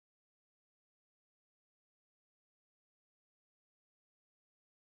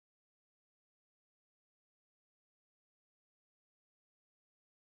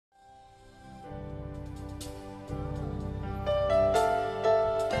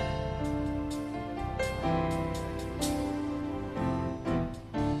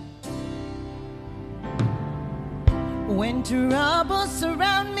When trouble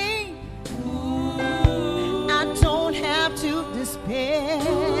surround me, I don't have to despair.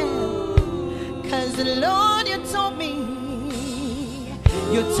 'Cause Lord, you told me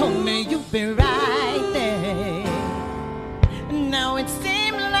you'd be right there. Now it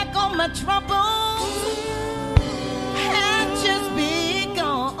seems like all my troubles had just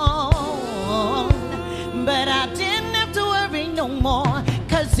begun, but I didn't have to worry no more,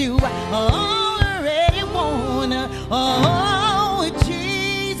 'cause you already won. Oh,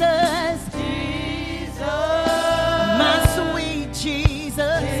 Jesus, Jesus, my sweet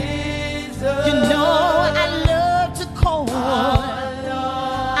Jesus, Jesus. You know I love to call,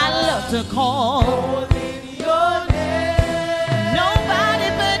 to call your name. Nobody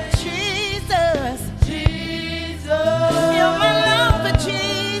but Jesus. Jesus. You're my love for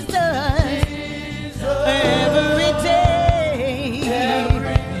Jesus. Jesus. Every day.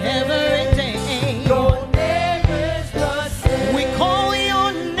 Every day. Your name is the same. We call your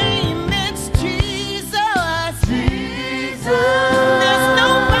name, it's Jesus. Jesus. There's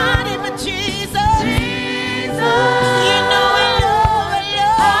nobody but Jesus. Jesus. You know I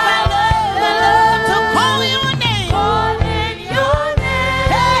love to call your name. Calling your name.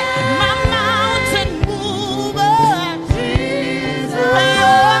 Hey, my mountain mover. Jesus.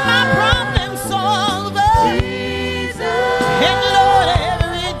 You're my problem solver. Jesus. And Lord,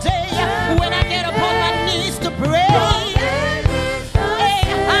 every day when I get upon my knees to pray, hey,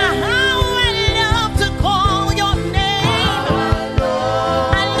 how I love to call your name.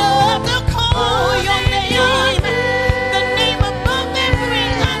 I love to call your name. The name above every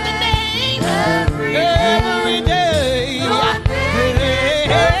other name. Every day.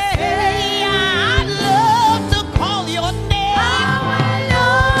 I love to call your name.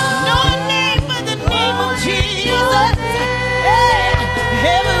 No name but the name of Jesus.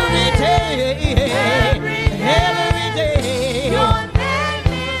 Every day. Every day. Your name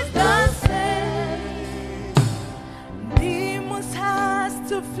is the same. Demons has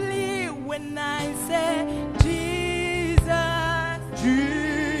to flee when I say Jesus.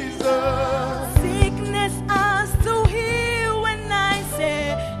 Jesus. Sickness has to heal when I say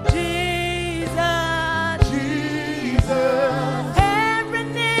Jesus. Jesus. Every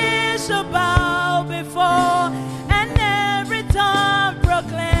knee shall bow before, and every tongue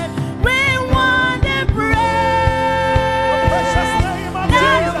proclaim, we want to pray. Precious name of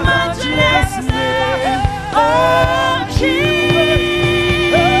That Jesus. matchless name of Jesus.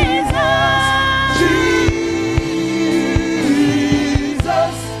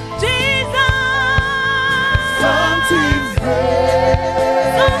 Jesus. Jesus. Something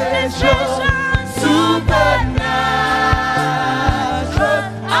special, supernatural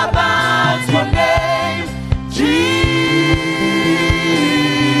about you.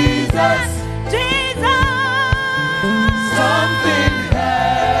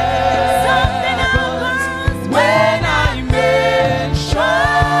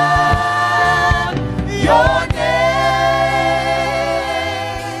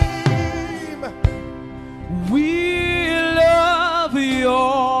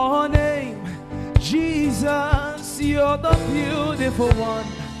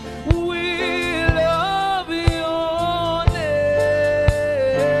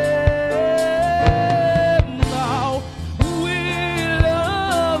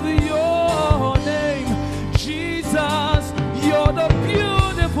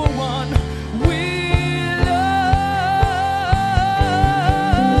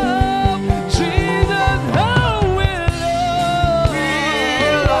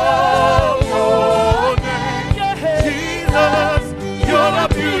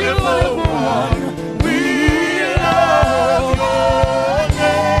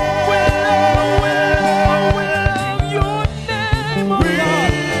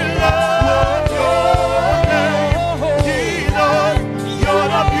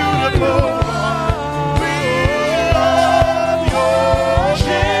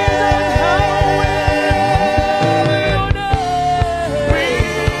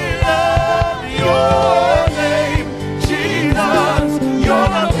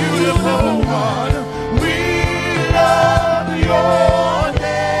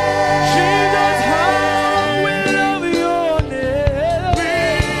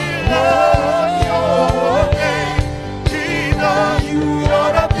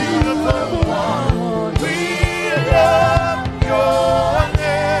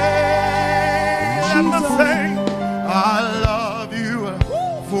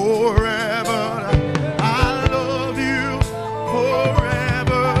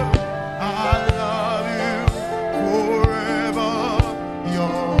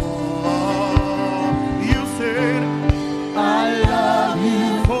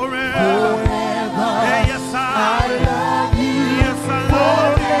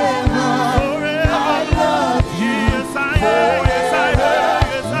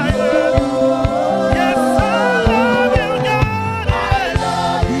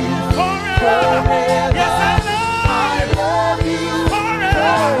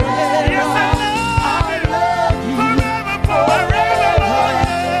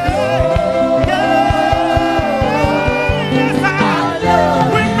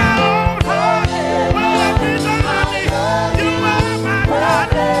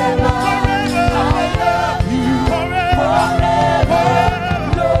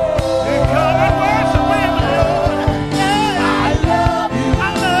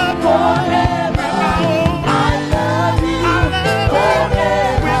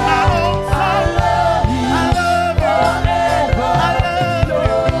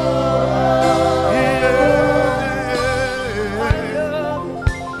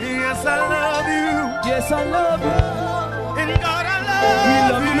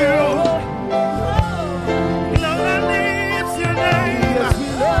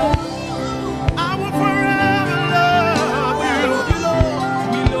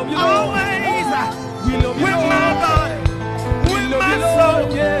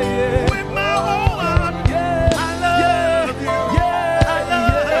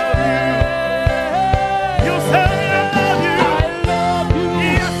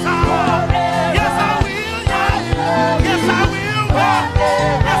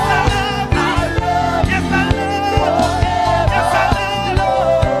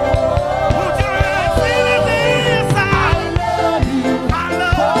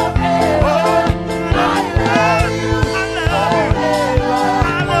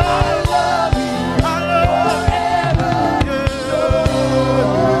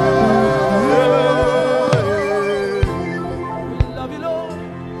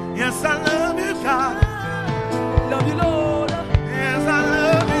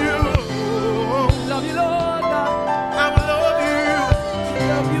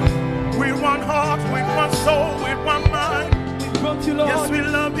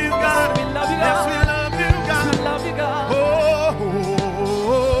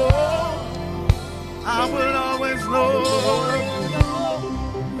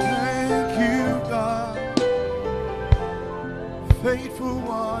 faithful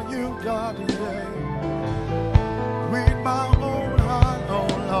one, you got it there. With my own heart, oh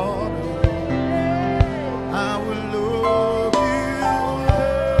Lord, I will love you.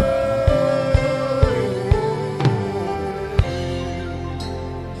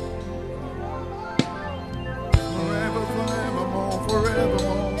 Forever, forevermore,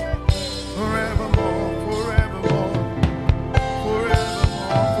 forevermore, forevermore, forevermore, forevermore, forevermore.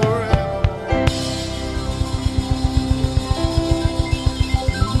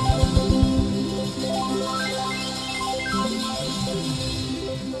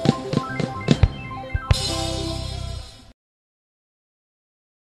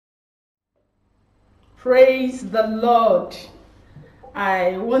 Praise the Lord.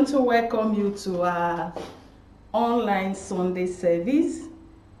 I want to welcome you to our online Sunday service.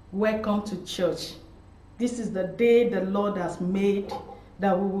 Welcome to church. This is the day the Lord has made,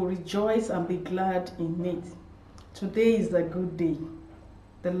 that we will rejoice and be glad in it. Today is a good day.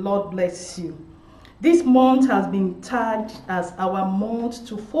 The Lord bless you. This month has been tagged as our month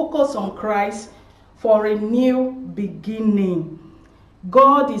to focus on Christ for a new beginning.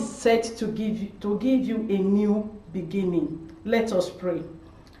 God is set to give you a new beginning. Let us pray.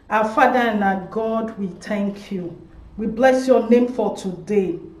 Our Father and our God, we thank you. We bless your name for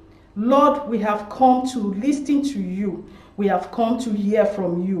today. Lord, we have come to listen to you. We have come to hear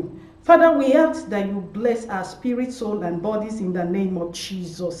from you. Father, we ask that you bless our spirit, soul, and bodies in the name of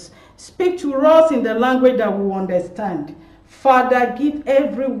Jesus. Speak to us in the language that we understand. Father, give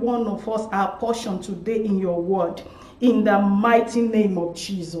every one of us our portion today in your word, in the mighty name of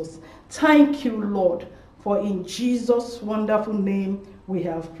Jesus. Thank you, Lord, for in Jesus' wonderful name we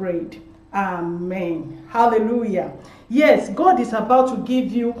have prayed. Amen. Hallelujah. Yes, God is about to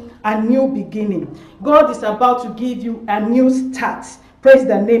give you a new beginning. God is about to give you a new start. Praise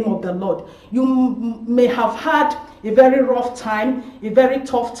the name of the Lord. You may have had a very rough time, a very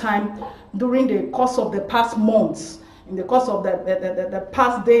tough time during the course of the past months, in the course of the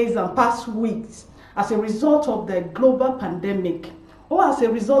past days and past weeks, as a result of the global pandemic, or as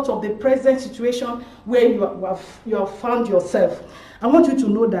a result of the present situation where you have found yourself. I want you to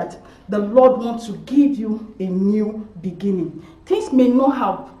know that the Lord wants to give you a new beginning. Things may not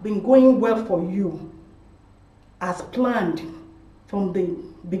have been going well for you as planned from the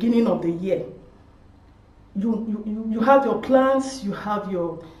beginning of the year. You have your plans, you have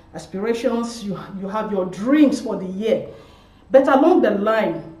your aspirations, you have your dreams for the year. But along the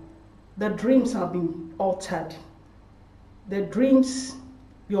line, the dreams have been altered. The dreams,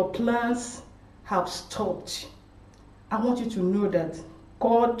 your plans have stopped. I want you to know that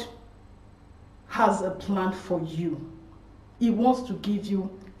God has a plan for you. He wants to give you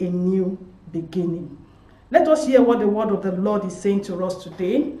a new beginning. Let us hear what the word of the Lord is saying to us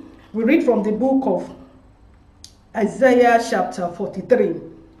today. We read from the book of Isaiah chapter 43,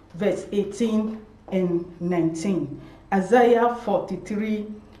 verse 18 and 19. Isaiah 43,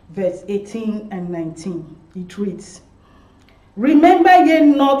 verse 18 and 19. It reads, "Remember ye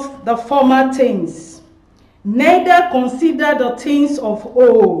not the former things, neither consider the things of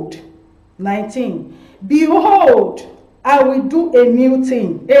old." 19. "Behold, I will do a new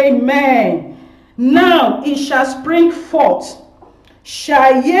thing." Amen. "Now it shall spring forth.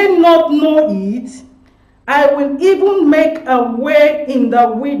 Shall ye not know it? I will even make a way in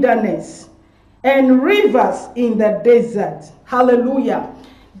the wilderness and rivers in the desert." Hallelujah.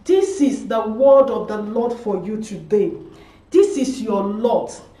 This is the word of the Lord for you today. This is your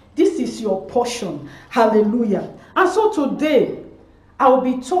lot. This is your portion. Hallelujah. And so today, I will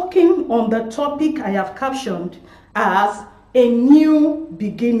be talking on the topic I have captioned as a new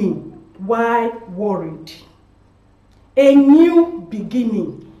beginning. Why worried? A new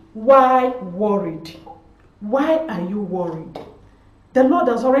beginning. Why worried? Why are you worried? The Lord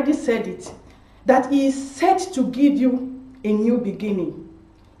has already said it, that He is set to give you a new beginning.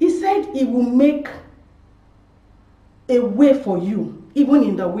 He said He will make a way for you, even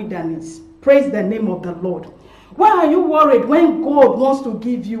in the wilderness. Praise the name of the Lord. Why are you worried when God wants to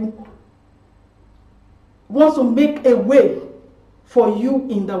make a way for you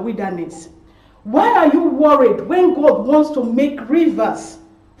in the wilderness? Why are you worried when God wants to make rivers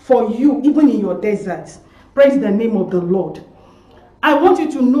for you, even in your deserts? Praise the name of the Lord. I want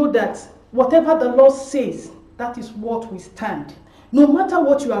you to know that whatever the Lord says, that is what we stand. No matter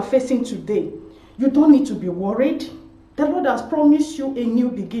what you are facing today, you don't need to be worried. The Lord has promised you a new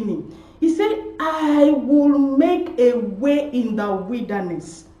beginning. He said, "I will make a way in the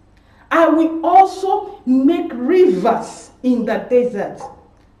wilderness. I will also make rivers in the desert."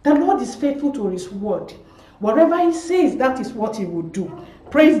 The Lord is faithful to His word. Whatever He says, that is what He will do.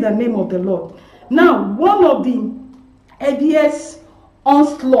 Praise the name of the Lord. Now, one of the heaviest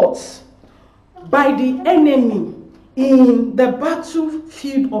onslaughts by the enemy in the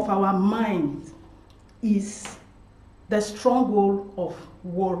battlefield of our minds is the stronghold of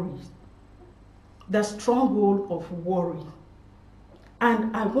worry. The stronghold of worry.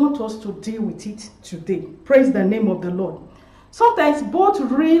 And I want us to deal with it today. Praise the name of the Lord. Sometimes both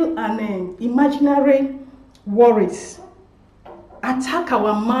real and imaginary worries attack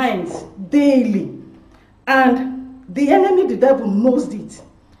our minds daily. And the enemy, the devil, knows it.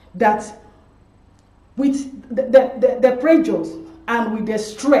 That with the pressures and with the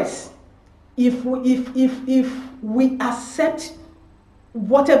stress, if we accept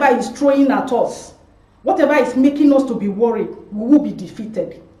whatever is throwing at us, whatever is making us to be worried, we will be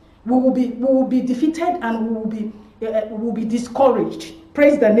defeated. We will be defeated, and we will be discouraged.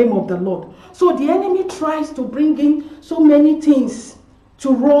 Praise the name of the Lord. So the enemy tries to bring in so many things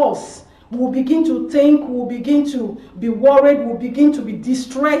to us. We'll begin to think, we'll begin to be worried, we'll begin to be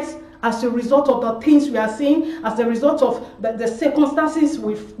distressed as a result of the things we are seeing, as a result of the circumstances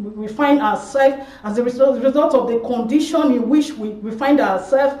we find ourselves, as a result of the condition in which we find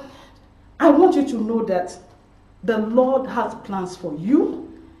ourselves. I want you to know that the Lord has plans for you.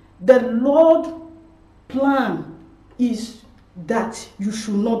 The Lord's plan is that you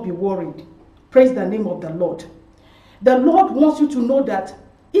should not be worried. Praise the name of the Lord. The Lord wants you to know that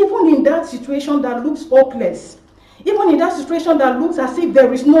even in that situation that looks hopeless, even in that situation that looks as if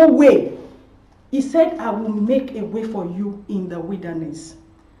there is no way, He said, I will make a way for you in the wilderness,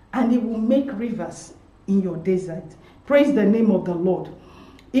 and He will make rivers in your desert. Praise the name of the Lord.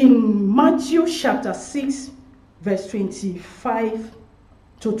 In Matthew chapter 6, verse 25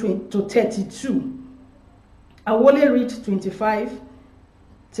 to 32, I will only read 25,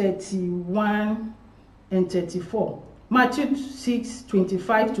 31, and 34. Matthew 6,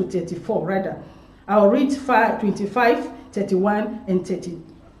 25 to 34, rather. I'll read 25, 31, and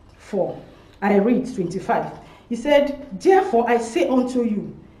 34. I read 25. He said, therefore I say unto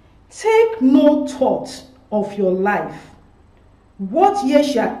you, take no thought of your life, what ye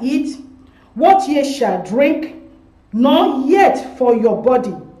shall eat, what ye shall drink, nor yet for your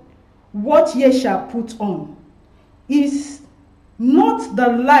body, what ye shall put on. Is not the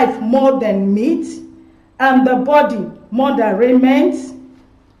life more than meat, and the body more than raiment?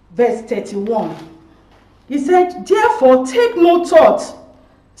 Verse 31. He said, therefore take no thought,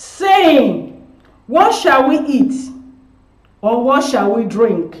 saying, what shall we eat? Or what shall we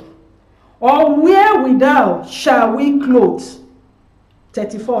drink? Or wherewithal shall we clothe?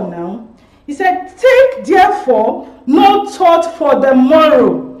 34 now. He said, take therefore no thought for the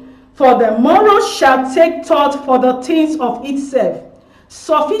morrow, for the morrow shall take thought for the things of itself.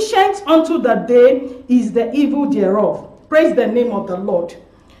 Sufficient unto the day is the evil thereof. Praise the name of the Lord.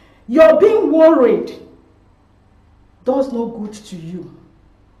 Your being worried does no good to you.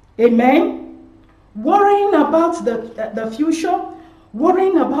 Amen. Worrying about the future,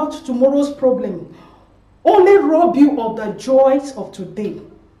 worrying about tomorrow's problem, only rob you of the joys of today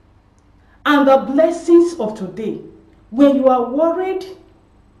and the blessings of today. When you are worried,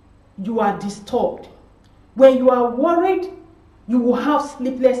 you are disturbed. When you are worried, you will have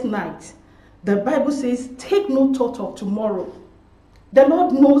sleepless nights. The Bible says, take no thought of tomorrow. The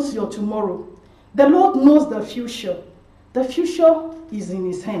Lord knows your tomorrow. The Lord knows the future. The future is in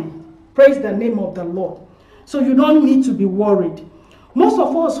His hand. Praise the name of the Lord. So you don't need to be worried. Most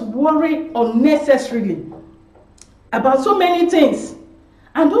of us worry unnecessarily about so many things.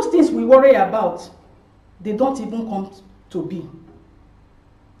 And those things we worry about, they don't even come to be.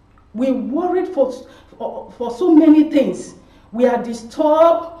 We worried for so many things. We are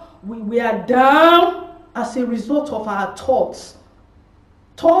disturbed. We are down as a result of our thoughts.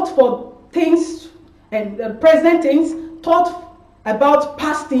 Thought for things and present things, thought about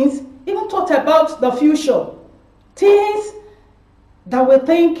past things, even thought about the future. Things that we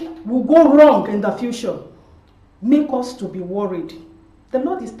think will go wrong in the future make us to be worried. The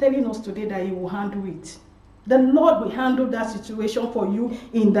Lord is telling us today that He will handle it. The Lord will handle that situation for you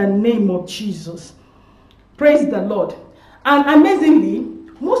in the name of Jesus. Praise the Lord. And amazingly,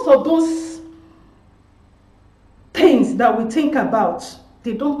 most of those things that we think about,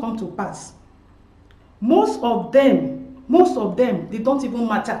 they don't come to pass. Most of them, they don't even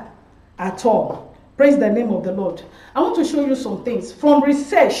matter at all. Praise the name of the Lord. I want to show you some things from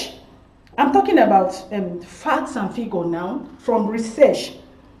research. I'm talking about facts and figures now. From research,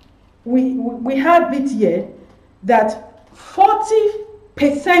 we have it here that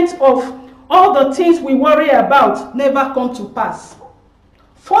 40% of all the things we worry about never come to pass.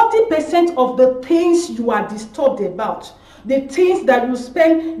 40% of the things you are disturbed about, the things that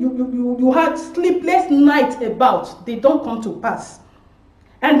you had sleepless nights about, they don't come to pass.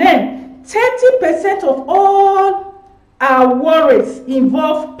 And then 30% of all our worries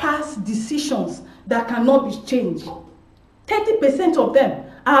involve past decisions that cannot be changed. 30% of them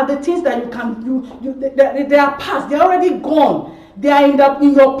are the things that they are past. They are already gone. They are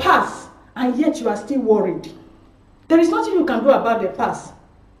in your past, and yet you are still worried. There is nothing you can do about the past.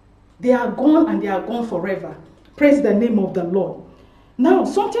 They are gone, and they are gone forever. Praise the name of the Lord. Now,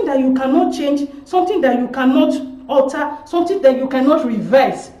 something that you cannot change, something that you cannot alter, something that you cannot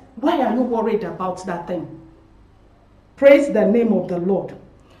reverse. Why are you worried about that thing? Praise the name of the Lord.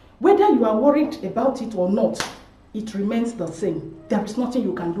 Whether you are worried about it or not, it remains the same. There is nothing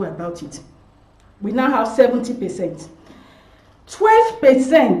you can do about it. We now have 70%.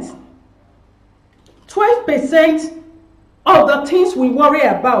 12% of the things we worry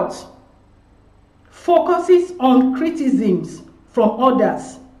about focuses on criticisms from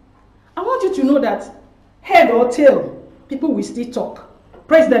others. I want you to know that head or tail, people will still talk.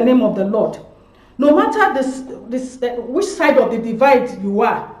 Praise the name of the Lord. No matter which side of the divide you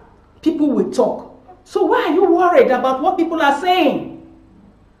are, people will talk. So why are you worried about what people are saying?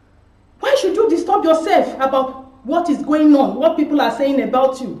 Why should you disturb yourself about what is going on, what people are saying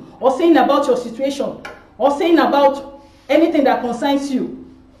about you, or saying about your situation, or saying about anything that concerns you?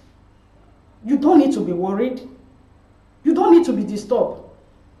 You don't need to be worried. You don't need to be disturbed,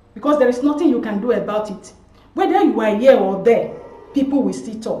 because there is nothing you can do about it. Whether you are here or there, people will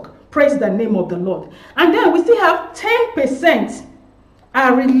still talk. Praise the name of the Lord. And then we still have 10%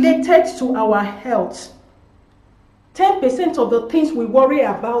 are related to our health. 10% of the things we worry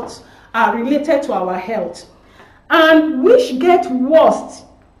about are related to our health, and which get worse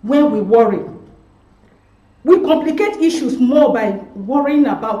when we worry. We complicate issues more by worrying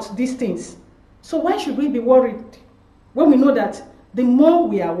about these things. So why should we be worried when we know that the more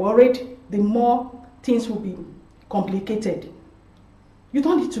we are worried, the more things will be complicated? You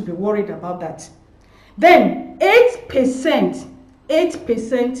don't need to be worried about that. Then 8%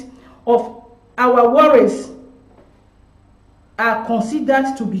 of our worries are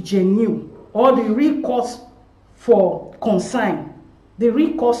considered to be genuine, or the real cause for concern, the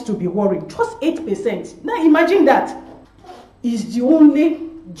real cause to be worried. Just 8%. Now imagine that is the only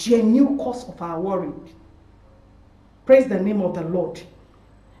genuine cause of our worry. Praise the name of the Lord.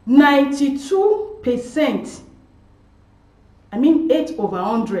 92%, 8 over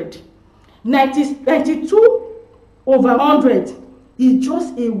 100, 92 over 100 is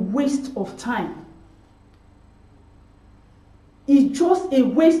just a waste of time. It's just a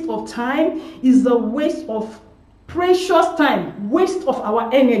waste of time. It's a waste of precious time, waste of our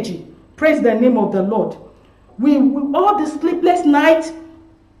energy. Praise the name of the Lord. We all the sleepless nights,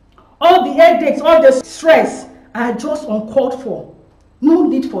 all the headaches, all the stress are just uncalled for. No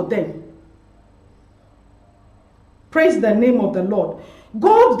need for them. Praise the name of the Lord.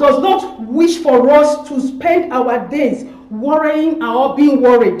 God does not wish for us to spend our days worrying or being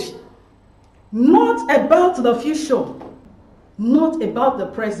worried. Not about the future, not about the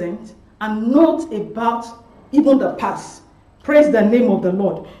present, and not about even the past. Praise the name of the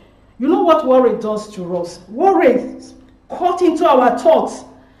Lord. You know what worry does to us? Worry cut into our thoughts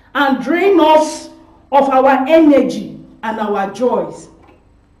and drain us of our energy and our joys,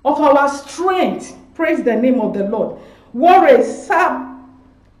 of our strength. Praise the name of the Lord. Worry sap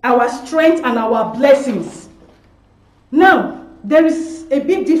our strength and our blessings. Now, there is a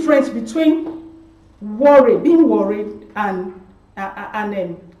big difference between being worried, and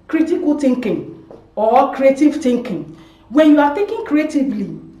critical thinking or creative thinking. When you are thinking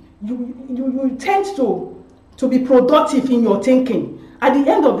creatively, you tend to be productive in your thinking. At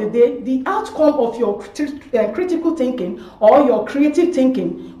the end of the day, the outcome of your critical thinking or your creative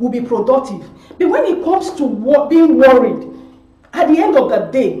thinking will be productive. But when it comes to being worried, at the end of the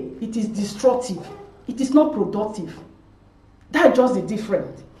day, it is destructive. It is not productive. That's just the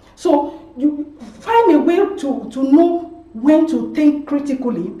difference. So you find a way to know when to think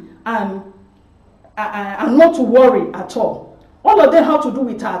critically and not to worry at all. All of them have to do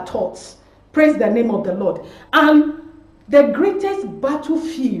with our thoughts. Praise the name of the Lord. And the greatest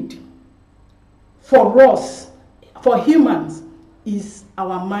battlefield for us, for humans, is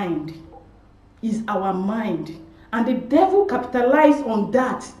our mind. Is our mind. And the devil capitalized on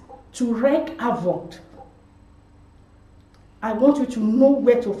that to wreak havoc. I want you to know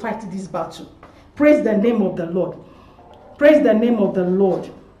where to fight this battle. Praise the name of the Lord. Praise the name of the Lord.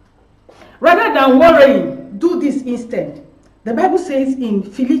 Rather than worrying, do this instead. The Bible says in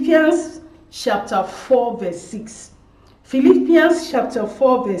Philippians chapter 4 verse 6. Philippians chapter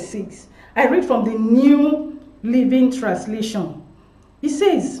 4 verse 6. I read from the New Living Translation. It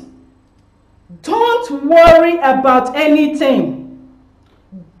says, don't worry about anything.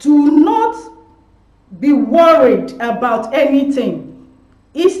 Do not be worried about anything.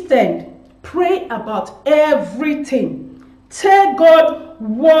 Instead, pray about everything. Tell God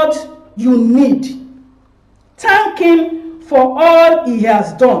what you need. Thank Him for all He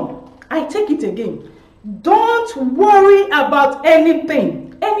has done. I take it again. Don't worry about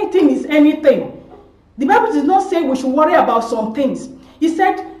anything. Anything is anything. The Bible does not say we should worry about some things. He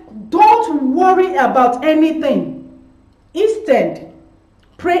said, don't worry about anything. Instead,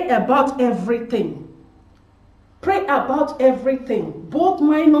 pray about everything. Pray about everything. Both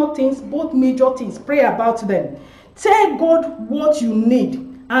minor things, both major things. Pray about them. Tell God what you need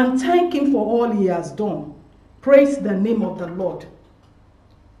and thank Him for all He has done. Praise the name of the Lord.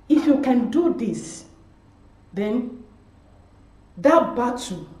 If you can do this, then that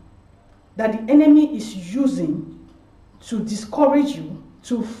battle that the enemy is using to discourage you,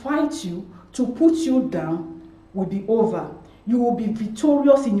 to fight you, to put you down, will be over. You will be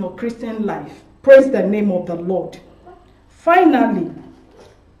victorious in your Christian life. Praise the name of the Lord. Finally,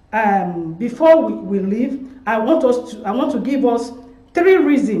 before we leave, I want to give us 3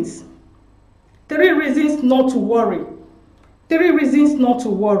 reasons. 3 reasons not to worry. 3 reasons not to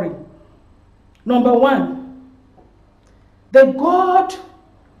worry. Number 1, the God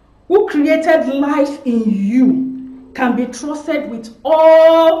who created life in you can be trusted with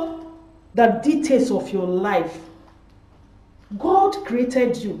all the details of your life. God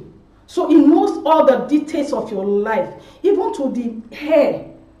created you, so He knows all the details of your life, even to the hair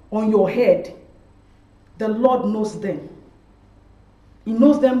on your head. The Lord knows them. He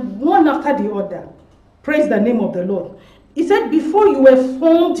knows them one after the other. Praise the name of the Lord. He said, before you were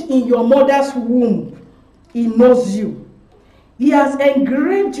formed in your mother's womb, He knows you. He has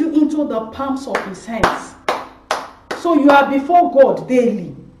engraved you into the palms of His hands. So you are before God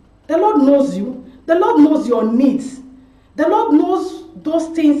daily. The Lord knows you. The Lord knows your needs. The Lord knows those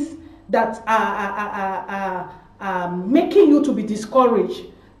things that are making you to be discouraged.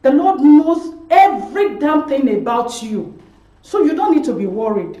 The Lord knows every damn thing about you. So you don't need to be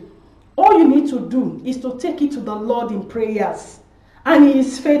worried. All you need to do is to take it to the Lord in prayers. And He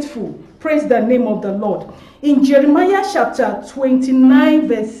is faithful. Praise the name of the Lord. In Jeremiah chapter 29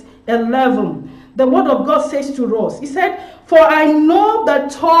 verse 11, the word of God says to us, He said, for I know the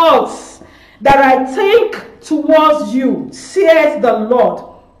thoughts that I think towards you, says the Lord.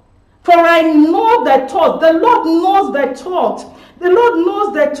 For I know the thought. The Lord knows the thought. The Lord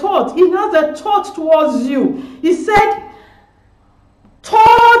knows the thought. He has a thought towards you. He said,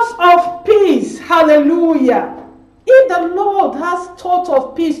 thoughts of peace. Hallelujah. If the Lord has thought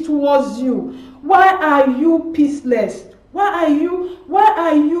of peace towards you, why are you peaceless? Why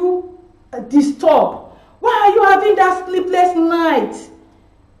are you disturbed? Why are you having that sleepless night?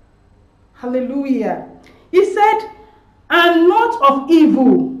 Hallelujah. He said, and not of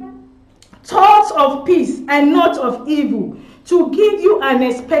evil, thoughts of peace and not of evil, to give you an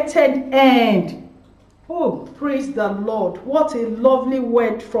expected end. Oh, praise the Lord. What a lovely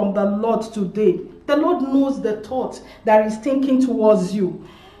word from the Lord today. The Lord knows the thought that He's thinking towards you.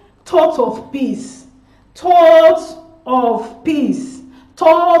 Thoughts of peace. Thoughts of peace.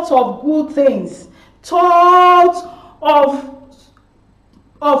 Thoughts of good things. Thoughts of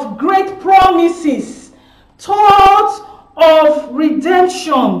great promises. Thoughts of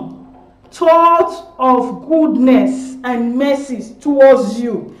redemption. Thoughts of goodness and mercy towards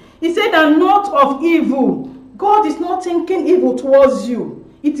you. He said, and not of evil. God is not thinking evil towards you.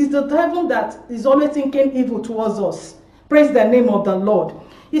 It is the devil that is always thinking evil towards us. Praise the name of the Lord.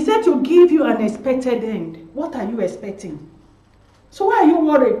 He said to give you an expected end. What are you expecting? So why are you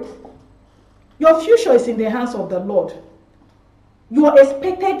worried? Your future is in the hands of the Lord. Your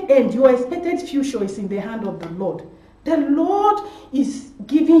expected end, your expected future is in the hand of the Lord. The Lord is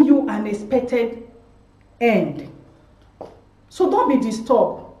giving you an expected end. So don't be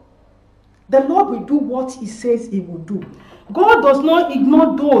disturbed. The Lord will do what He says He will do. God does not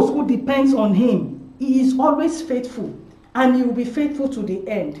ignore those who depend on Him. He is always faithful, and He will be faithful to the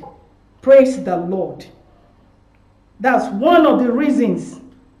end. Praise the Lord. That's one of the reasons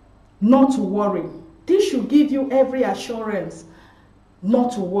not to worry. This should give you every assurance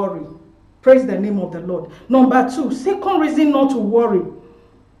not to worry. Praise the name of the Lord. Number 2, second reason not to worry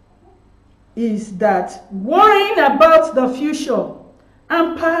is that worrying about the future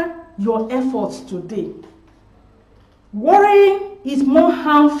hamper your efforts today. Worrying is more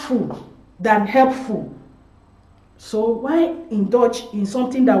harmful than helpful. So why indulge in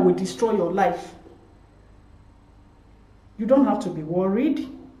something that will destroy your life? You don't have to be worried.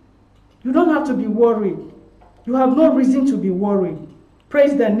 You don't have to be worried. You have no reason to be worried.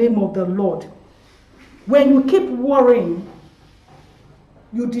 Praise the name of the Lord. When you keep worrying,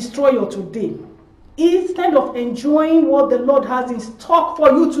 you destroy your today. Instead of enjoying what the Lord has in stock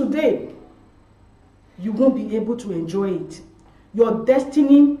for you today, you won't be able to enjoy it. Your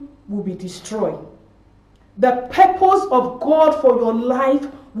destiny will be destroyed. The purpose of God for your life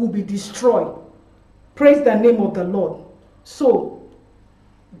will be destroyed. Praise the name of the Lord. So,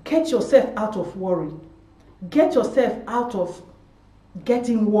 get yourself out of worry. Get yourself out of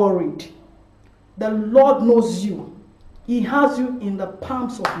getting worried. The Lord knows you. He has you in the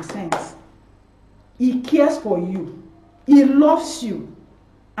palms of his hands. He cares for you. He loves you.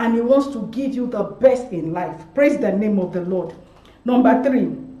 And he wants to give you the best in life. Praise the name of the Lord. Number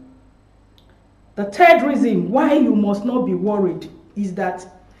 3. The third reason why you must not be worried is that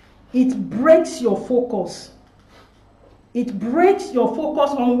it breaks your focus. It breaks your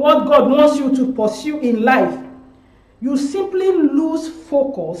focus on what God wants you to pursue in life. You simply lose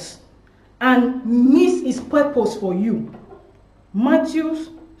focus and miss his purpose for you. Matthew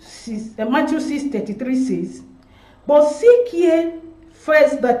 6:33 says, "But seek ye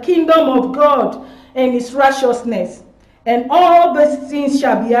first the kingdom of God and his righteousness, and all these things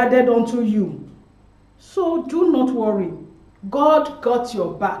shall be added unto you." So do not worry. God got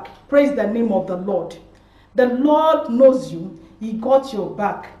your back. Praise the name of the Lord. The Lord knows you. He got your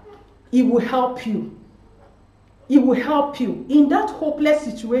back. He will help you. He will help you in that hopeless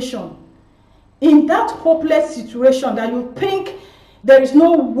situation. In that hopeless situation that you think there is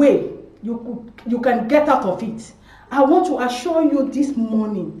no way you can get out of it. I want to assure you this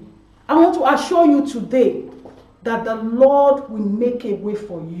morning, I want to assure you today that the Lord will make a way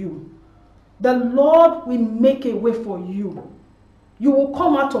for you. The Lord will make a way for you. You will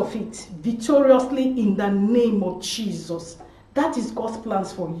come out of it victoriously in the name of Jesus. That is God's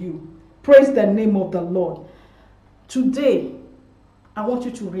plans for you. Praise the name of the Lord. Today, I want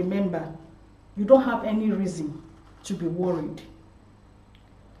you to remember, you don't have any reason to be worried.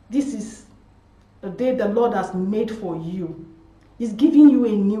 This is the day the Lord has made for you. He's giving you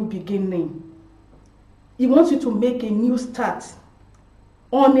a new beginning. He wants you to make a new start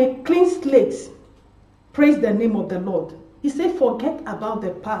on a clean slate. Praise the name of the Lord. He said, forget about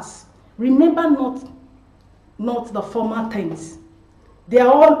the past. Remember not the former things. They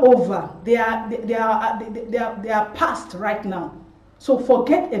are all over. They are past right now. So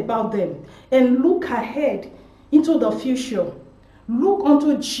forget about them and look ahead into the future. Look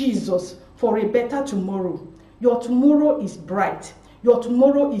unto Jesus for a better tomorrow. Your tomorrow is bright. Your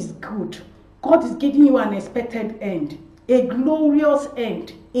tomorrow is good. God is giving you an expected end, a glorious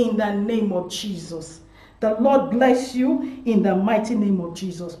end in the name of Jesus. The Lord bless you in the mighty name of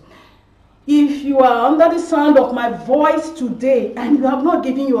Jesus. If you are under the sound of my voice today and you have not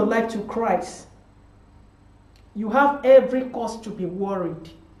given your life to Christ, you have every cause to be worried.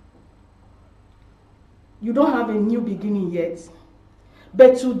 You don't have a new beginning yet.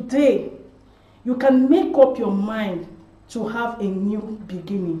 But today, you can make up your mind to have a new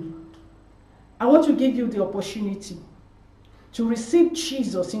beginning. I want to give you the opportunity to receive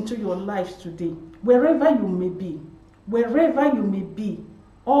Jesus into your life today, wherever you may be,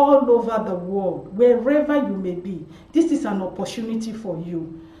 all over the world, wherever you may be. This is an opportunity for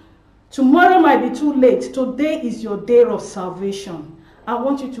you. Tomorrow might be too late. Today is your day of salvation. I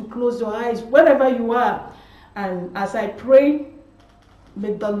want you to close your eyes wherever you are. And as I pray,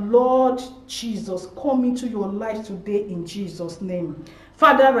 may the Lord Jesus come into your life today in Jesus' name.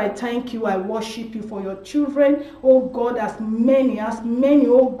 Father, I thank you. I worship you for your children. Oh God, as many,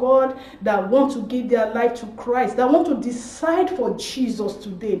 oh God, that want to give their life to Christ, that want to decide for Jesus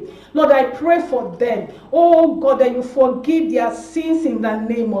today. Lord, I pray for them. Oh God, that you forgive their sins in the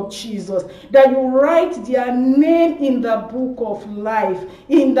name of Jesus. That you write their name in the book of life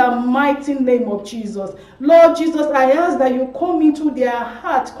in the mighty name of Jesus. Lord Jesus, I ask that you come into their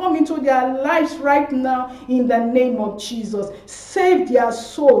hearts, come into their lives right now in the name of Jesus. Save their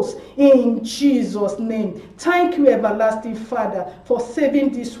souls in Jesus' name. Thank you, everlasting Father, for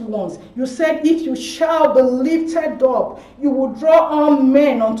saving these ones. You said, if you shall be lifted up, you will draw all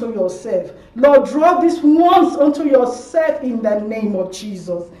men unto yourself. Lord, draw these ones unto yourself in the name of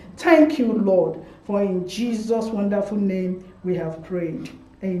Jesus. Thank you, Lord, for in Jesus' wonderful name we have prayed.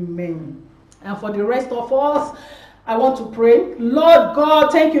 Amen. And for the rest of us, I want to pray. Lord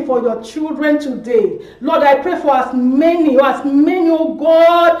God, thank you for your children today. Lord, I pray for as many, oh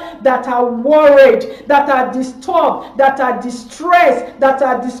God, that are worried, that are disturbed, that are distressed, that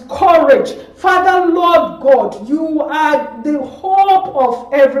are discouraged. Father, Lord God, you are the hope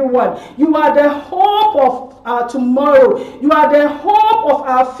of everyone. You are the hope of our tomorrow. You are the hope of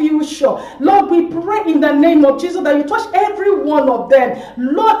our future. Lord, we pray in the name of Jesus that you touch every one of them.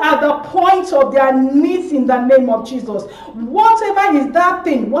 Lord, at the point of their needs in the name of Jesus. Whatever is that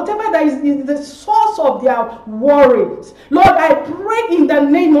thing, whatever that is the source of their worries, Lord, I pray in the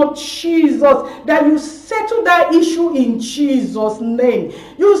name of Jesus that you settle that issue in Jesus' name.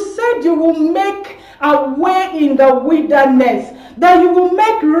 You said you will make a way in the wilderness, that you will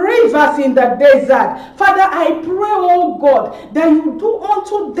make rivers in the desert. Father, I pray, oh God, that you do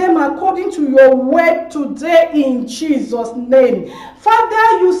unto them according to your word today in Jesus' name.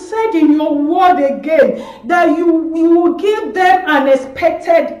 Father, you said in your word again that you will give them an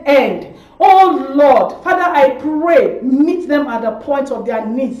expected end. Oh Lord, Father, I pray, meet them at the point of their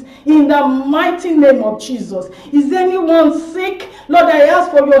needs in the mighty name of Jesus. Is anyone sick? Lord, I ask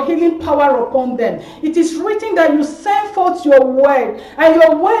for your healing power upon them. It is written that you send forth your word, and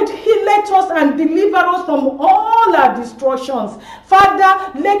your word healeth us and deliver us from all our destructions.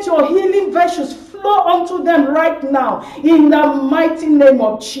 Father, let your healing virtues flow unto them right now in the mighty name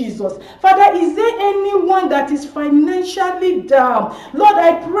of Jesus. Father, is there anyone that is financially down? Lord,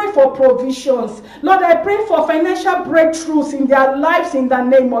 I pray for provisions. Lord, I pray for financial breakthroughs in their lives in the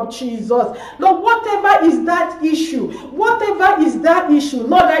name of Jesus. Lord, whatever is that issue,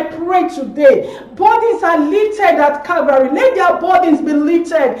 Lord, I pray today, burdens are lifted at Calvary. Let their burdens be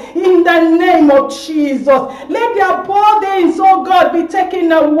lifted in the name of Jesus. Let their burdens, oh God, be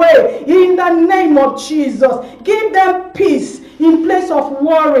taken away in the name of Jesus. Give them peace in place of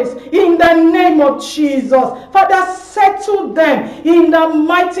worries in the name of Jesus. Father, settle them in the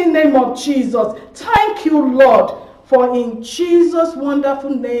mighty name of Jesus. Thank you, Lord, for in Jesus' wonderful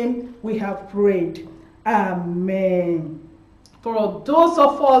name we have prayed. Amen. For those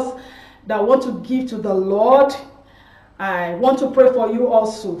of us that want to give to the Lord, I want to pray for you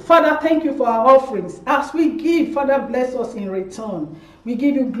also. Father, thank you for our offerings. As we give, Father, bless us in return. We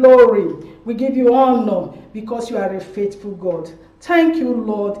give you glory. We give you honor because you are a faithful God. Thank you,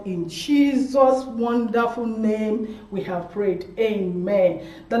 Lord. In Jesus' wonderful name, we have prayed. Amen.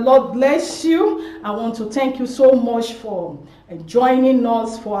 The Lord bless you. I want to thank you so much for joining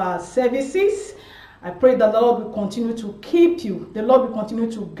us for our services. I pray the Lord will continue to keep you. The Lord will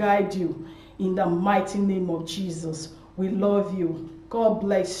continue to guide you in the mighty name of Jesus. We love you. God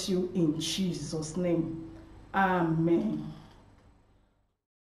bless you in Jesus' name. Amen.